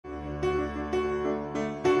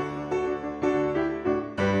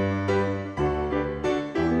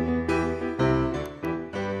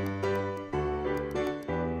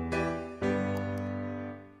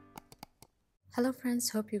Hello friends,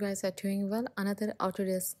 hope you guys are doing well. Another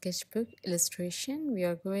Autodesk Sketchbook illustration. We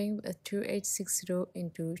are going with 2860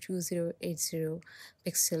 into 2080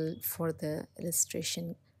 pixel for the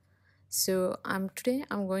illustration. So today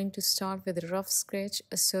I'm going to start with a rough sketch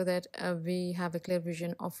so that we have a clear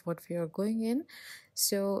vision of what we are going in.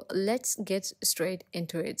 So let's get straight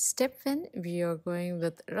into it. Step 1, we are going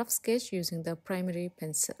with rough sketch using the primary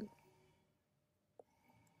pencil.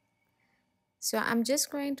 So I'm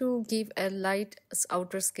just going to give a light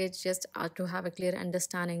outer sketch just to have a clear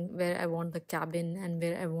understanding where I want the cabin and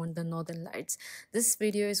where I want the northern lights. This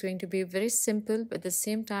video is going to be very simple, but at the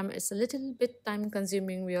same time it's a little bit time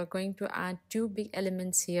consuming. We are going to add two big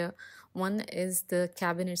elements here. One is the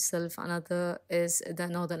cabin itself, another is the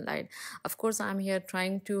northern light. Of course, I'm here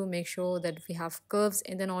trying to make sure that we have curves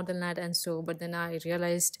in the northern light and so, but then I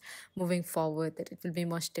realized moving forward that it will be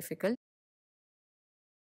much difficult.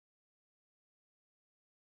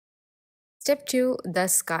 Step 2, the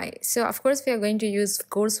sky. So of course we are going to use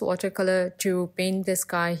coarse watercolor to paint the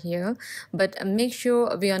sky here, but make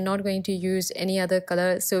sure we are not going to use any other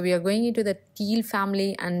color. So we are going into the teal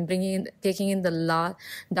family and taking in the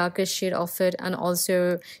darker shade of it, and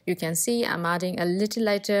also you can see I'm adding a little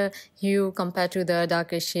lighter hue compared to the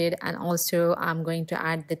darker shade, and also I'm going to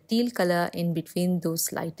add the teal color in between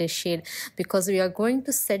those lighter shade because we are going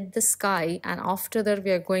to set the sky, and after that we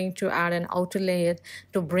are going to add an outer layer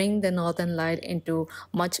to bring the northern light into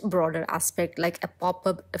much broader aspect, like a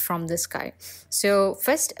pop-up from the sky. So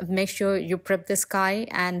first make sure you prep the sky,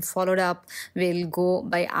 and followed up we'll go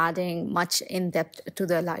by adding much in depth to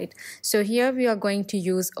the light. So here we are going to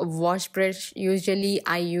use a wash brush. Usually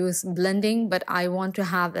I use blending, but I want to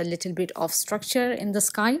have a little bit of structure in the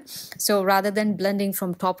sky. So rather than blending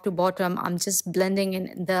from top to bottom, I'm just blending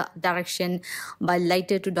in the direction by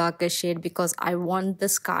lighter to darker shade because I want the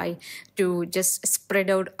sky to just spread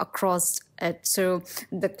out across it. So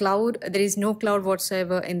the cloud, there is no cloud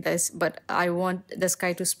whatsoever in this, but I want the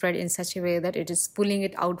sky to spread in such a way that it is pulling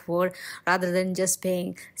it outward rather than just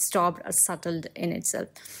being stopped or settled in itself.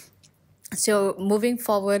 So moving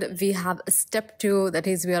forward, we have step 2, that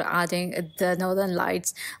is we are adding the northern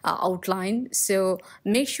lights outline. So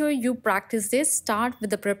make sure you practice this. Start with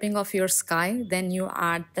the prepping of your sky, then you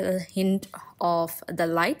add the hint of the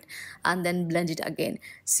light and then blend it again.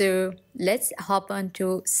 So let's hop on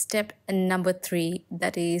to step number 3,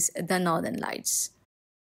 that is the northern lights.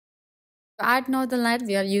 To add northern light,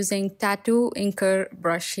 we are using tattoo inker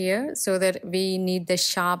brush here so that we need the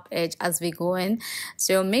sharp edge as we go in.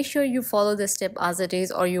 So make sure you follow the step as it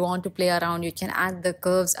is, or you want to play around, you can add the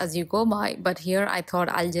curves as you go by. But here I thought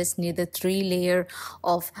I'll just need the 3 layer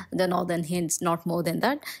of the northern hints, not more than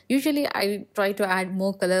that. Usually I try to add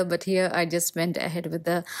more color, but here I just went ahead with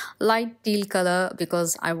the light teal color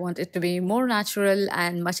because I want it to be more natural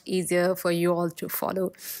and much easier for you all to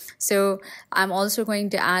follow. So I'm also going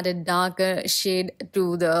to add a darker shade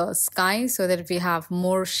to the sky so that we have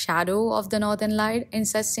more shadow of the northern light in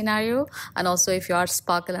such scenario, and also if you are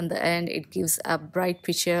sparkle on the end, it gives a bright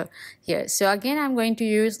picture here. So again I'm going to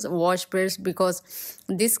use wash brush because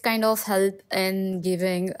this kind of help in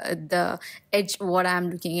giving the edge what I'm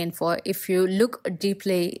looking in for. If you look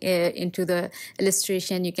deeply into the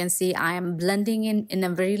illustration, you can see I am blending in a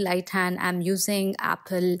very light hand. I'm using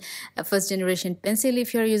Apple first generation pencil.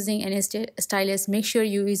 If you're using any stylus, make sure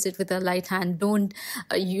you use it with a light hand. Don't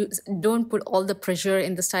put all the pressure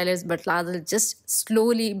in the stylus, but rather just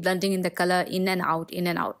slowly blending in the color in and out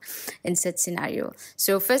in such scenario.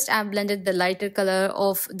 So first I've blended the lighter color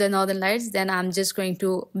of the northern lights, then I'm just going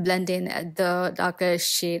to blend in the darker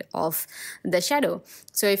shade of the shadow.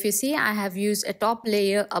 So if you see, I have used a top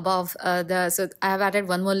layer above so I have added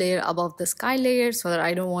one more layer above the sky layer so that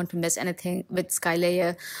I don't want to miss anything with sky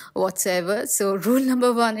layer whatsoever. So rule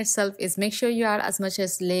number 1 itself is make sure you add as much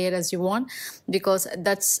as layer as you want, because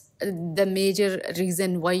that's the major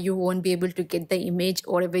reason why you won't be able to get the image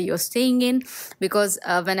whatever you're staying in, because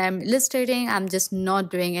when I'm illustrating, I'm just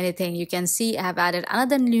not doing anything. You can see I have added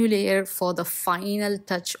another new layer for the final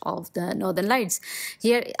touch of the northern lights.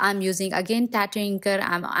 Here I'm using again tattoo inker.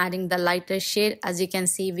 I'm adding the lighter shade. As you can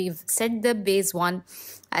see, we've set the base one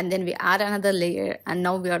and then we add another layer, and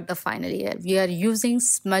now we are the final layer. We are using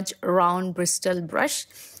smudge round bristle brush,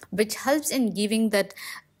 which helps in giving that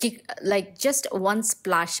like just one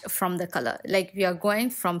splash from the color. Like we are going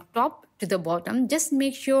from top to the bottom. Just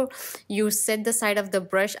make sure you set the side of the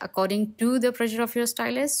brush according to the pressure of your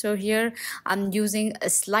stylus. So here I'm using a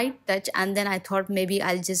slight touch, and then I thought maybe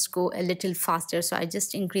I'll just go a little faster, so I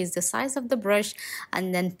just increased the size of the brush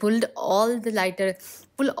and then pull all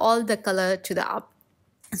the color to the up.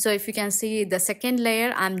 So if you can see the second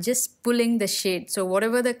layer, I'm just pulling the shade. So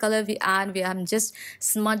whatever the color we add, I'm just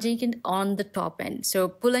smudging it on the top end. So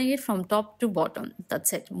pulling it from top to bottom.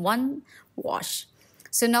 That's it. One wash.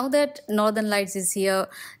 So now that Northern Lights is here,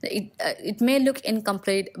 it may look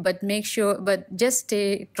incomplete, but just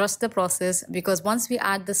trust the process, because once we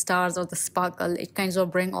add the stars or the sparkle, it kind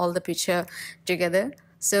of bring all the picture together.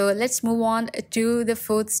 So let's move on to the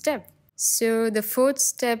fourth step. So the fourth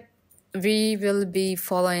step we will be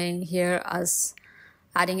following here as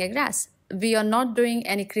adding a grass. We are not doing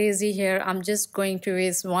any crazy here. I'm just going to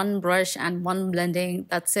use one brush and one blending.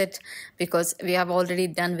 That's it, because we have already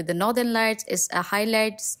done with the Northern Lights. It's a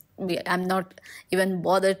highlights. I'm not even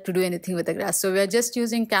bothered to do anything with the grass. So we're just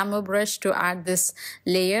using camo brush to add this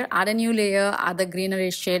layer, add a new layer, add the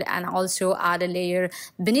greenery shade, and also add a layer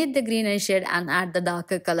beneath the greenery shade and add the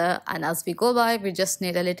darker color. And as we go by, we just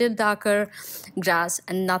need a little darker grass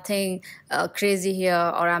and nothing crazy here,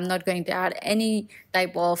 or I'm not going to add any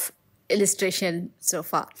type of illustration so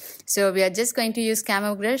far. So we are just going to use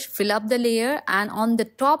camo brush, fill up the layer, and on the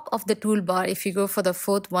top of the toolbar, if you go for the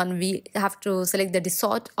fourth one, we have to select the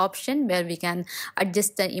distort option where we can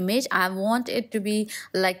adjust the image. I want it to be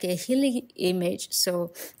like a hilly image,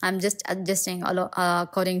 so I'm just adjusting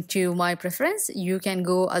according to my preference. You can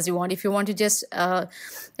go as you want. If you want to just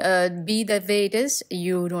be the way it is,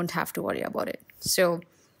 you don't have to worry about it.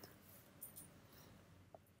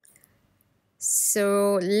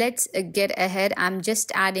 So let's get ahead. I'm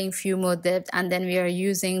just adding few more depth, and then we are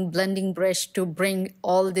using blending brush to bring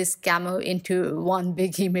all this camo into one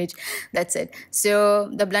big image. That's it.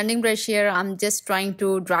 So the blending brush here, I'm just trying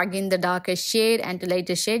to drag in the darker shade and the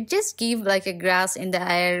lighter shade, just give like a grass in the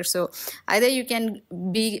air. So either you can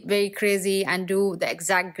be very crazy and do the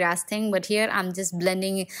exact grass thing, but here I'm just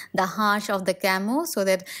blending the harsh of the camo so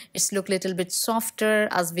that it's look a little bit softer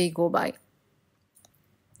as we go by.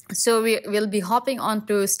 So we will be hopping on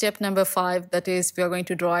to step number 5, that is we are going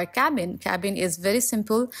to draw a cabin. Cabin is very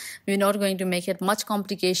simple. We're not going to make it much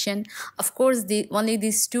complication. Of course, only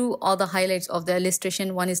these two are the highlights of the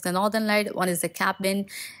illustration. One is the Northern Light, one is the cabin.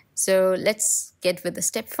 So let's get with the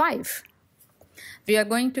step 5. We are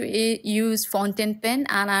going to use fountain pen,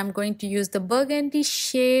 and I'm going to use the burgundy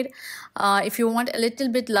shade. If you want a little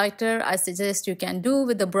bit lighter, I suggest you can do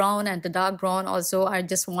with the brown and the dark brown. Also, I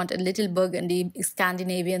just want a little burgundy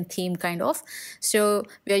Scandinavian theme kind of. So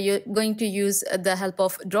we are going to use the help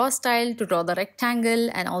of draw style to draw the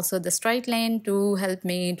rectangle, and also the straight line to help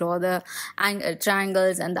me draw the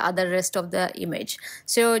triangles and the other rest of the image.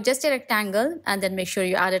 So just a rectangle, and then make sure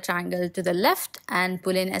you add a triangle to the left and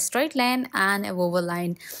pull in a straight line and a oval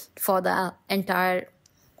line for the entire.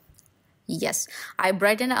 Yes, I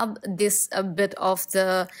brighten up this a bit of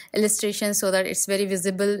the illustration so that it's very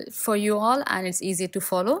visible for you all and it's easy to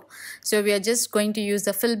follow. So we are just going to use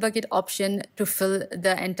the fill bucket option to fill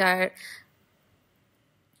the entire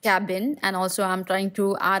cabin, and also I'm trying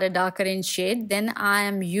to add a darker in shade. Then I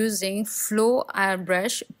am using flow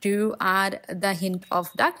airbrush to add the hint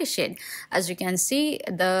of darker shade. As you can see,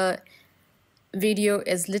 the video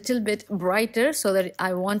is a little bit brighter, so that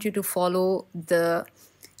I want you to follow the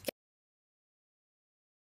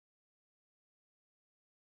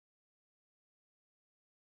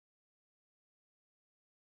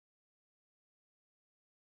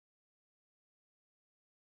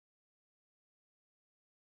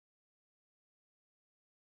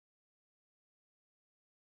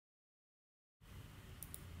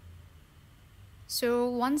So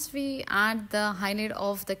once we add the highlight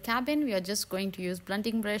of the cabin, we are just going to use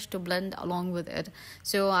blending brush to blend along with it.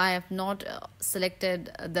 So I have not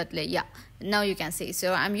selected that layer. Yeah, now you can see.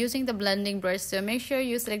 So I'm using the blending brush. So make sure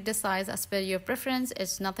you select the size as per your preference.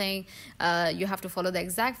 It's nothing, you have to follow the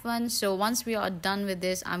exact one. So once we are done with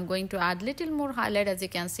this, I'm going to add little more highlight. As you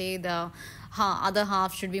can see, the other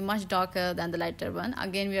half should be much darker than the lighter one.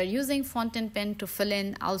 Again, we are using fountain pen to fill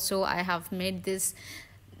in. Also, I have made this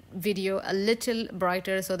video a little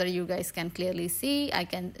brighter so that you guys can clearly see.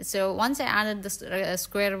 So once I added the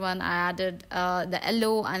square one, I added the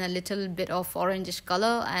yellow and a little bit of orangish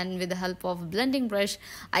color, and with the help of blending brush,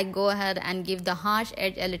 I go ahead and give the harsh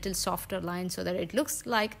edge a little softer line so that it looks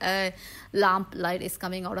like a lamp light is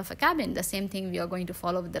coming out of a cabin. The same thing we are going to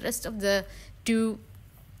follow with the rest of the two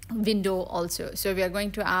window also. So we are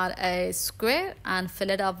going to add a square and fill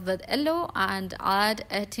it up with yellow and add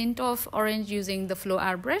a tint of orange using the flow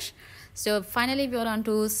airbrush. So finally we are on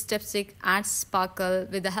to step 6, add sparkle.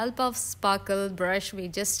 With the help of sparkle brush, we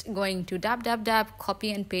just going to dab,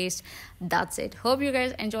 copy and paste. That's it. Hope you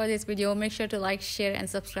guys enjoy this video. Make sure to like, share and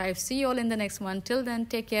subscribe. See you all in the next one. Till then,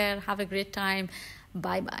 take care, have a great time.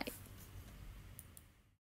 Bye bye.